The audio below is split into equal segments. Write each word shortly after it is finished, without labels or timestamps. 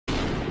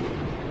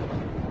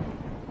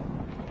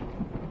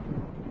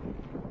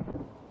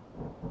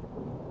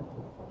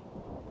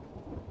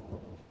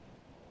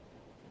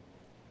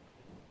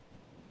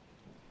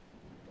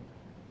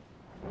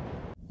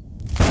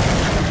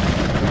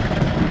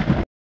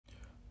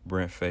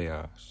Brent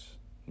Faiyaz,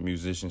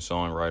 musician,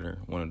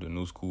 songwriter, one of the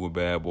new school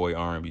bad boy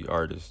R&B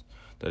artists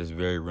that is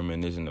very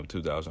reminiscent of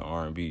 2000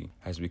 R&B,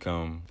 has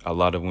become a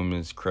lot of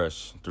women's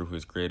crush through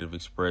his creative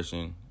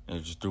expression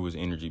and just through his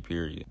energy,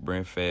 period.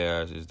 Brent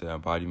Faiyaz is the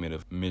embodiment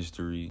of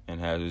mystery and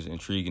has this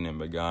intriguing and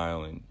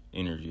beguiling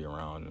energy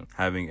around him.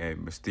 Having a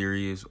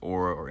mysterious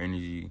aura or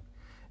energy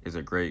is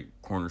a great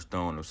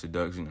cornerstone of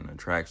seduction and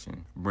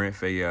attraction. Brent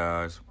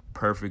Faiyaz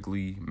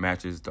perfectly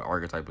matches the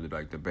archetype of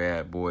the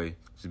bad boy,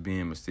 just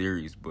being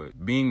mysterious.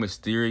 But being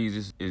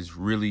mysterious is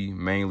really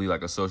mainly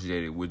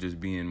associated with just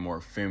being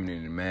more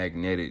feminine and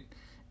magnetic,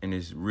 and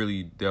it's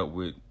really dealt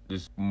with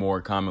just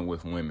more common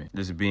with women.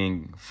 Just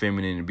being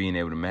feminine and being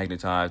able to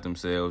magnetize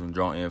themselves and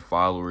draw in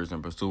followers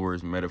and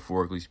pursuers,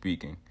 metaphorically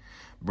speaking.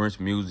 Brent's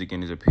music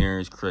and his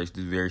appearance creates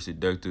this very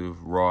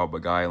seductive, raw,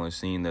 beguiling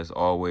scene that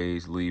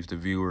always leaves the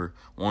viewer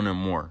wanting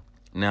more.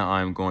 Now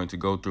I'm going to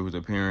go through his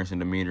appearance and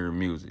demeanor and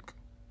music.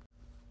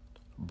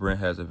 Brent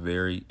has a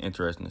very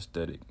interesting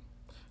aesthetic,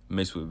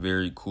 mixed with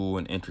very cool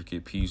and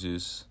intricate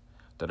pieces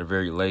that are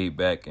very laid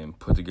back and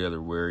put together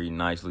very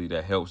nicely,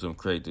 that helps him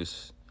create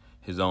his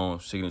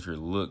own signature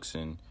looks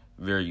and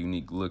very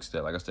unique looks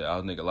that, like I said,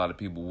 I think a lot of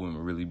people wouldn't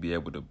really be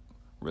able to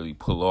really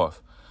pull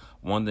off.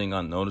 One thing I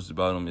noticed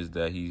about him is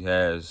that he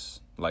has,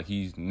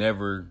 he's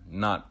never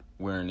not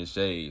wearing his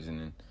shades,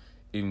 and then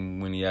even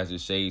when he has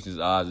his shades, his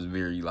eyes is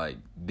very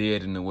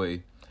dead in a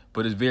way.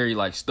 But it's very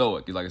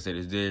stoic. Like I said,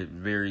 it's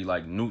very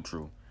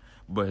neutral.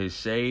 But his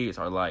shades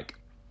are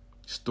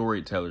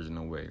storytellers in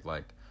a way.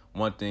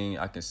 One thing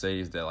I can say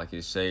is that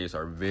his shades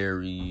are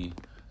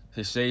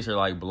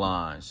like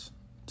blinds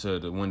to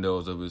the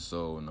windows of his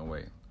soul in a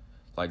way.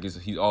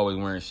 He's always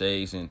wearing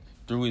shades, and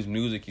through his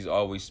music he's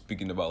always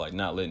speaking about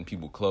not letting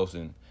people close,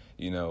 and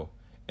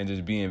and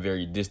just being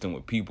very distant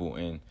with people,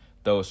 and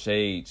those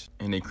shades,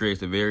 and it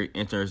creates a very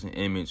interesting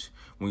image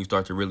when you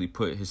start to really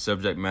put his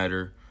subject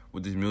matter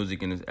with his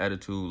music and his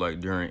attitude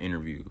during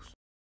interviews.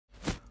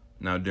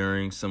 Now,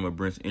 during some of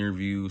Brent's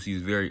interviews,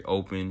 he's very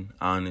open,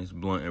 honest,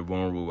 blunt, and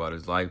vulnerable about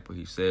his life, but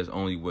he says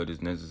only what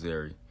is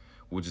necessary,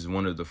 which is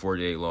one of the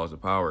 48 laws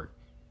of power.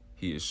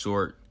 He is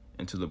short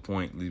and to the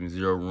point, leaving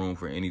zero room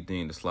for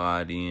anything to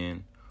slide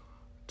in,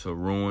 to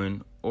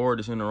ruin, or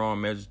to send the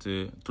wrong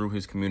message through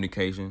his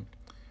communication.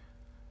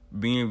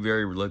 Being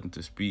very reluctant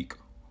to speak,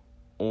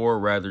 or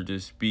rather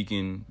just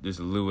speaking just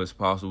as little as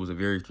possible, is a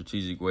very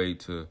strategic way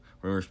to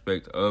bring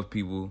respect of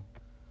people,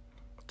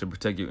 to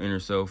protect your inner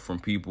self from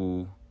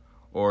people,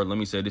 or let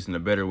me say this in a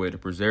better way, to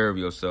preserve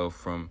yourself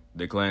from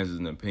the glances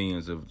and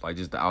opinions of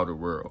just the outer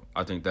world.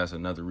 I think that's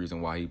another reason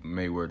why he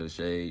may wear the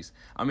shades.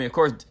 I mean, of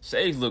course,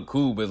 shades look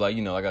cool, but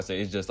like I said,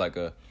 it's just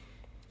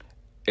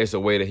it's a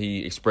way that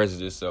he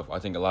expresses himself. I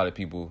think a lot of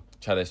people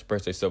try to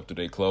express themselves through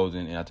their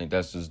clothing, and I think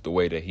that's just the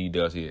way that he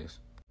does his.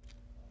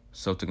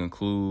 So to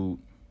conclude,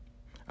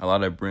 a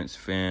lot of Brent's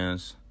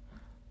fans'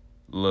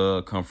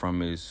 love come from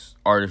his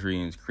artistry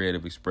and his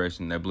creative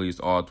expression that bleeds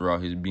all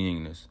throughout his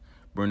beingness.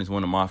 Brent is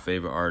one of my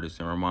favorite artists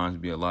and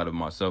reminds me a lot of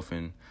myself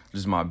and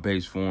just my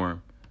base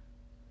form.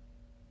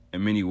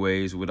 In many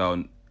ways, without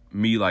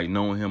me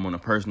knowing him on a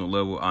personal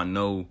level, I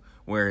know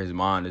where his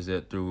mind is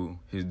at through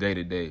his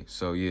day-to-day.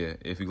 So yeah,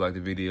 if you like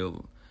the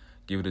video,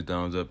 give it a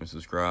thumbs up and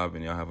subscribe,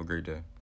 and y'all have a great day.